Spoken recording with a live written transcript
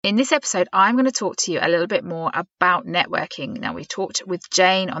In this episode, I'm going to talk to you a little bit more about networking. Now, we talked with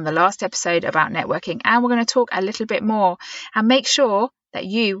Jane on the last episode about networking, and we're going to talk a little bit more and make sure that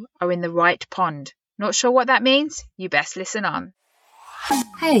you are in the right pond. Not sure what that means? You best listen on.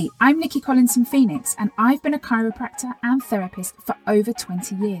 Hey, I'm Nikki Collins from Phoenix, and I've been a chiropractor and therapist for over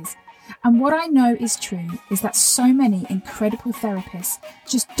 20 years. And what I know is true is that so many incredible therapists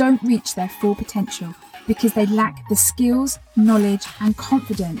just don't reach their full potential because they lack the skills, knowledge, and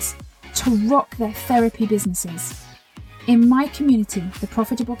confidence to rock their therapy businesses. In my community, The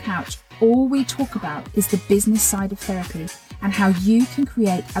Profitable Couch, all we talk about is the business side of therapy and how you can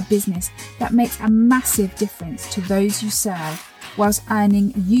create a business that makes a massive difference to those you serve whilst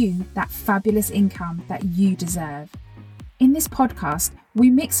earning you that fabulous income that you deserve. In this podcast, we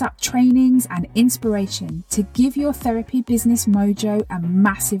mix up trainings and inspiration to give your therapy business mojo a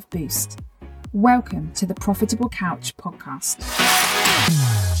massive boost. Welcome to the Profitable Couch podcast.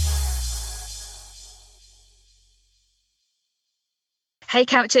 Hey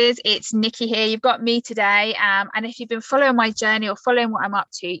Couchers, it's Nikki here. You've got me today. And if you've been following my journey or following what I'm up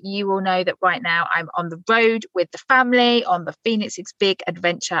to, you will know that right now I'm on the road with the family on the Phoenix's big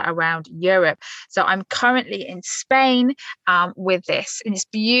adventure around Europe. So I'm currently in Spain with this in this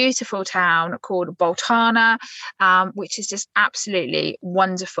beautiful town called Boltana, which is just absolutely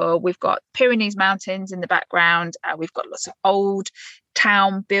wonderful. We've got Pyrenees Mountains in the background. We've got lots of old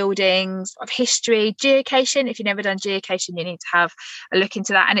town buildings of history, geocaching. If you've never done geocaching, you need to have a look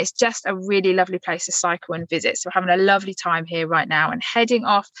into that. And it's just a really lovely place to cycle and visit. So we're having a lovely time here right now and heading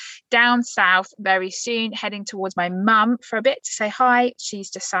off down south very soon, heading towards my mum for a bit to say hi. She's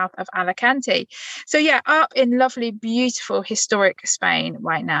just south of Alicante. So yeah, up in lovely, beautiful, historic Spain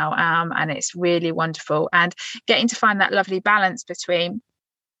right now. And it's really wonderful. And getting to find that lovely balance between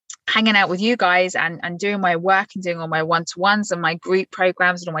hanging out with you guys and doing my work and doing all my one-to-ones and my group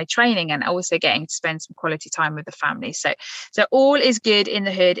programs and all my training, and also getting to spend some quality time with the family. So all is good in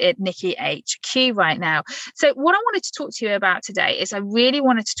the hood at Nikki HQ right now. So what I wanted to talk to you about today is I really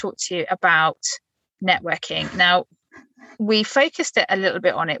wanted to talk to you about networking. Now, we focused it a little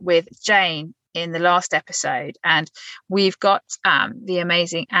bit on it with Jane in the last episode, and we've got the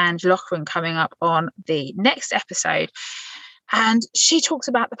amazing Ange Loughran coming up on the next episode. And she talks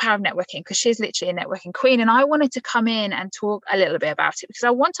about the power of networking because she's literally a networking queen. And I wanted to come in and talk a little bit about it because I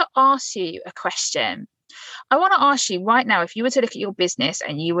want to ask you a question. I want to ask you right now, if you were to look at your business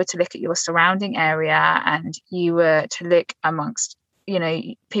and you were to look at your surrounding area and you were to look amongst,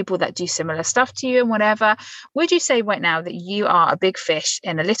 people that do similar stuff to you and whatever, would you say right now that you are a big fish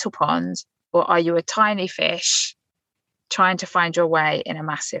in a little pond, or are you a tiny fish trying to find your way in a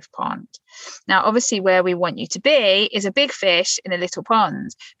massive pond? Now, obviously, where we want you to be is a big fish in a little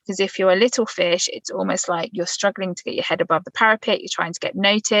pond, because if you're a little fish, it's almost like you're struggling to get your head above the parapet. You're trying to get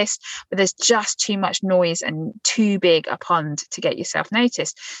noticed, but there's just too much noise and too big a pond to get yourself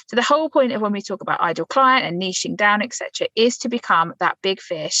noticed. So the whole point of when we talk about ideal client and niching down, etc., is to become that big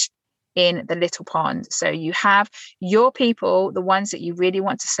fish in the little pond. So you have your people, the ones that you really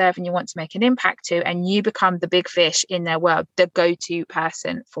want to serve and you want to make an impact to, and you become the big fish in their world, the go-to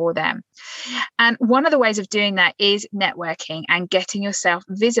person for them. And one of the ways of doing that is networking and getting yourself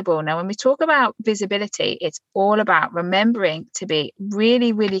visible. Now, when we talk about visibility, it's all about remembering to be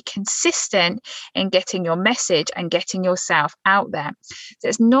really, really consistent in getting your message and getting yourself out there. So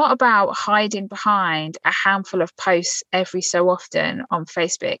it's not about hiding behind a handful of posts every so often on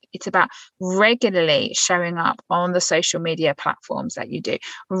Facebook. It's about regularly showing up on the social media platforms that you do,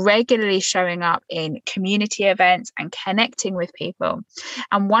 regularly showing up in community events and connecting with people.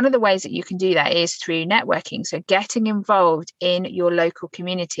 And one of the ways that you can do that is through networking. So getting involved in your local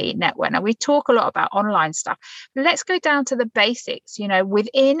community network. Now, we talk a lot about online stuff, but let's go down to the basics.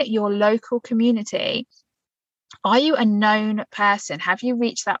 Within your local community, are you a known person? Have you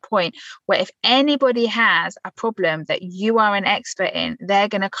reached that point where if anybody has a problem that you are an expert in, they're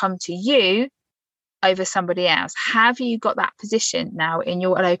going to come to you over somebody else? Have you got that position now in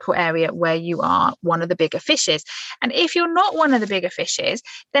your local area where you are one of the bigger fishes? And if you're not one of the bigger fishes,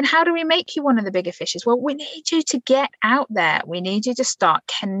 then how do we make you one of the bigger fishes? Well, we need you to get out there. We need you to start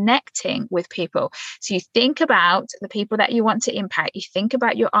connecting with people. So you think about the people that you want to impact, you think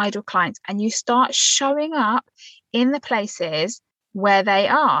about your ideal clients, and you start showing up in the places where they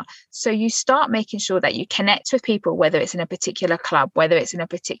are. So you start making sure that you connect with people, whether it's in a particular club, whether it's in a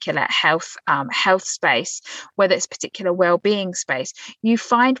particular health space, whether it's a particular well-being space. You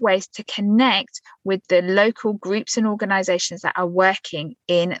find ways to connect with the local groups and organizations that are working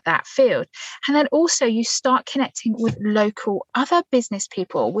in that field. And then also you start connecting with local other business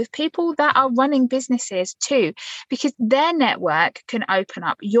people, with people that are running businesses too, because their network can open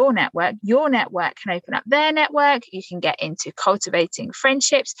up your network can open up their network. You can get into cultivating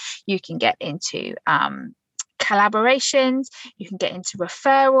friendships, you can get into collaborations, you can get into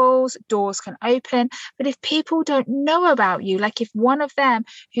referrals, doors can open. But if people don't know about you, like if one of them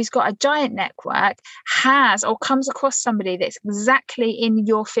who's got a giant network has or comes across somebody that's exactly in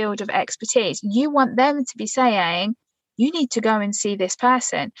your field of expertise, you want them to be saying, you need to go and see this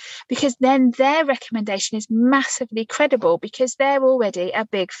person, because then their recommendation is massively credible because they're already a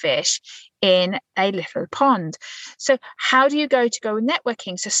big fish in a little pond. So how do you go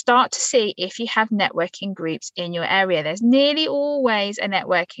networking? So start to see if you have networking groups in your area. There's nearly always a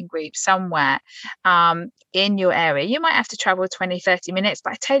networking group somewhere in your area. You might have to travel 20-30 minutes,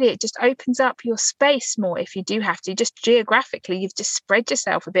 but I tell you, it just opens up your space more. If you do have to, just geographically, you've just spread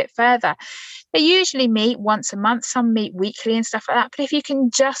yourself a bit further. They usually meet once a month, some meet weekly and stuff like that. But if you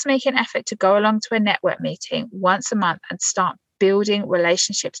can just make an effort to go along to a network meeting once a month and start building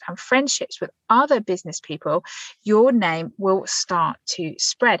relationships and friendships with other business people, your name will start to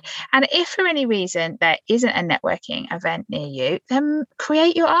spread. And if for any reason there isn't a networking event near you, then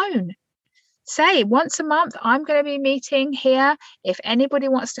create your own. Say once a month, I'm going to be meeting here. If anybody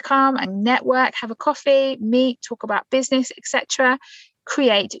wants to come and network, have a coffee, meet, talk about business, etc.,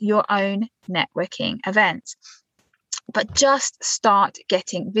 create your own networking event. But just start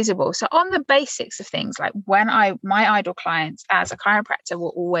getting visible. So on the basics of things, like when my idol clients as a chiropractor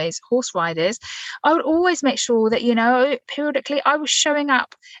were always horse riders, I would always make sure that, periodically I was showing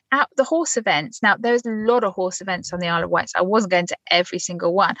up at the horse events. Now, there's a lot of horse events on the Isle of Wight, so I wasn't going to every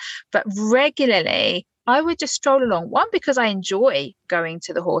single one, but regularly I would just stroll along. One, because I enjoy going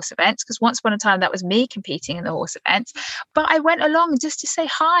to the horse events, because once upon a time that was me competing in the horse events. But I went along just to say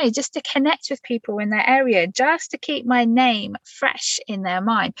hi, just to connect with people in their area, just to keep my name fresh in their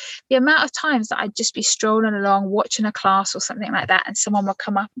mind. The amount of times that I'd just be strolling along, watching a class or something like that, and someone would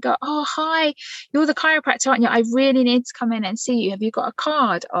come up and go, "Oh, hi, you're the chiropractor, aren't you? I really need to come in and see you. Have you got a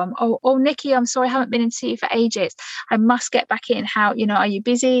card? Oh, Nikki, I'm sorry, I haven't been in to see you for ages. I must get back in. How, are you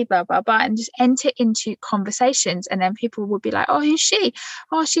busy? Blah, blah, blah." And just enter into conversations. And then people would be like, "Oh, who's she?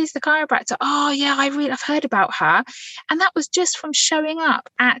 Oh, she's the chiropractor. Oh, yeah, I've heard about her." And that was just from showing up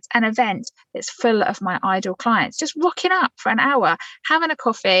at an event that's full of my idol clients, just rocking up for an hour, having a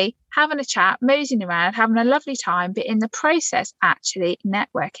coffee, having a chat, moseying around, having a lovely time, but in the process, actually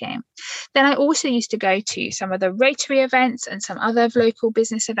networking. Then I also used to go to some of the Rotary events and some other local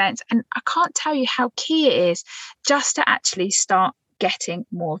business events. And I can't tell you how key it is just to actually start getting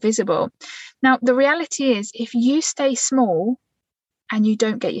more visible. Now, the reality is, if you stay small and you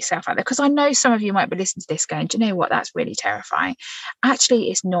don't get yourself out there, because I know some of you might be listening to this going, "Do you know what? That's really terrifying." Actually,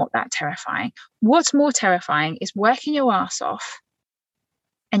 it's not that terrifying. What's more terrifying is working your ass off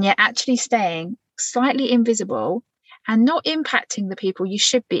and you're actually staying slightly invisible and not impacting the people you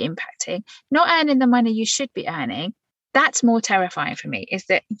should be impacting, not earning the money you should be earning. That's more terrifying for me, is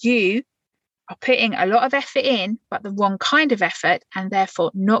that you are putting a lot of effort in, but the wrong kind of effort, and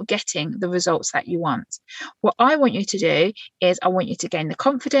therefore not getting the results that you want. What I want you to do is I want you to gain the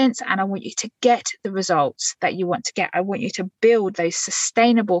confidence, and I want you to get the results that you want to get. I want you to build those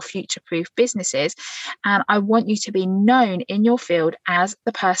sustainable, future-proof businesses, and I want you to be known in your field as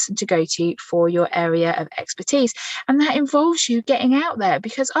the person to go to for your area of expertise. And that involves you getting out there,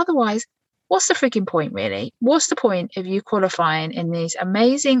 because otherwise, what's the freaking point, really? What's the point of you qualifying in these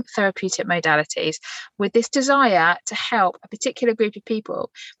amazing therapeutic modalities with this desire to help a particular group of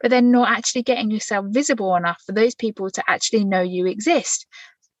people, but then not actually getting yourself visible enough for those people to actually know you exist?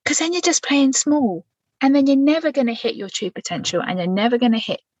 Because then you're just playing small, and then you're never going to hit your true potential, and you're never going to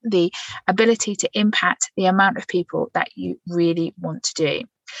hit the ability to impact the amount of people that you really want to do.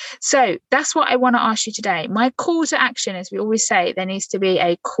 So that's what I want to ask you today. My call to action, as we always say, there needs to be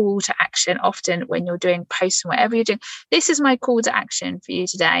a call to action often when you're doing posts and whatever you're doing. This is my call to action for you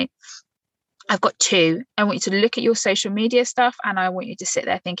today. I've got two. I want you to look at your social media stuff, and I want you to sit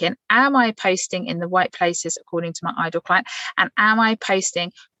there thinking, am I posting in the right places according to my idol client? And am I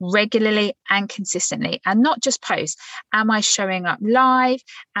posting regularly and consistently? And not just post. Am I showing up live?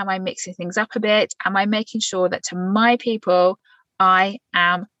 Am I mixing things up a bit? Am I making sure that to my people, I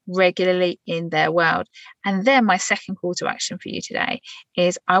am regularly in their world? And then my second call to action for you today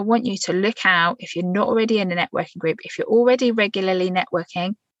is I want you to look out, if you're not already in a networking group, if you're already regularly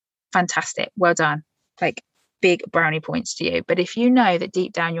networking, fantastic, well done. Like, big brownie points to you. But if you know that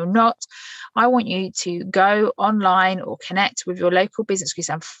deep down you're not, I want you to go online or connect with your local business groups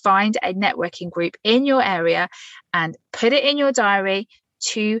and find a networking group in your area and put it in your diary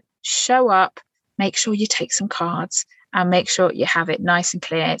to show up. Make sure you take some cards and make sure you have it nice and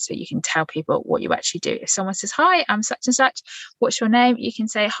clear so you can tell people what you actually do. If someone says, hi, I'm such and such, what's your name? You can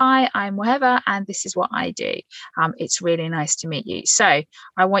say, hi, I'm whatever, and this is what I do. It's really nice to meet you. So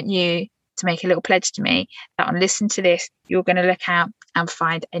I want you to make a little pledge to me that on listen to this, you're going to look out and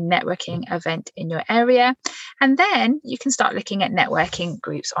find a networking event in your area. And then you can start looking at networking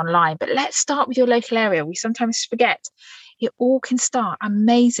groups online. But let's start with your local area. We sometimes forget it all can start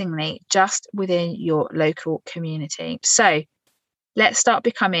amazingly just within your local community. So let's start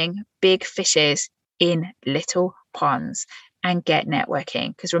becoming big fishes in little ponds and get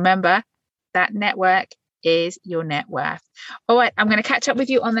networking. Because remember, that network is your net worth. All right, I'm going to catch up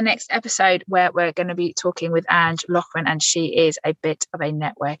with you on the next episode where we're going to be talking with Ange Loughran, and she is a bit of a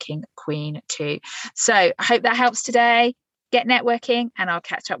networking queen too. So I hope that helps today. Get networking, and I'll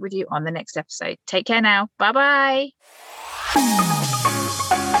catch up with you on the next episode. Take care now. Bye-bye.